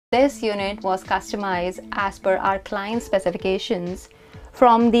This unit was customized as per our client specifications,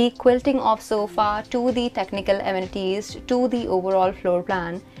 from the quilting of sofa to the technical amenities to the overall floor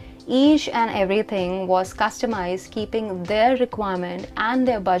plan. Each and everything was customized keeping their requirement and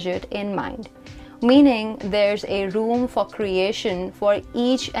their budget in mind, meaning there's a room for creation for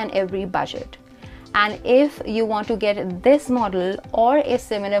each and every budget. And if you want to get this model or a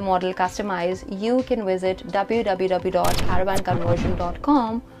similar model customized, you can visit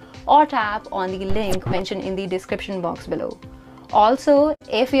www.caravanconversion.com or tap on the link mentioned in the description box below. Also,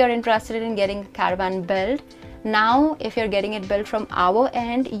 if you're interested in getting Caravan built, now if you're getting it built from our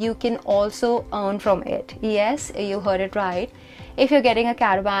end, you can also earn from it. Yes, you heard it right. If you're getting a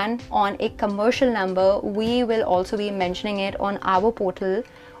Caravan on a commercial number, we will also be mentioning it on our portal,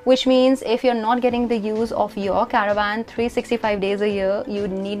 which means if you're not getting the use of your Caravan 365 days a year, you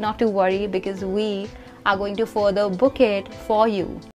need not to worry, because we are going to further book it for you.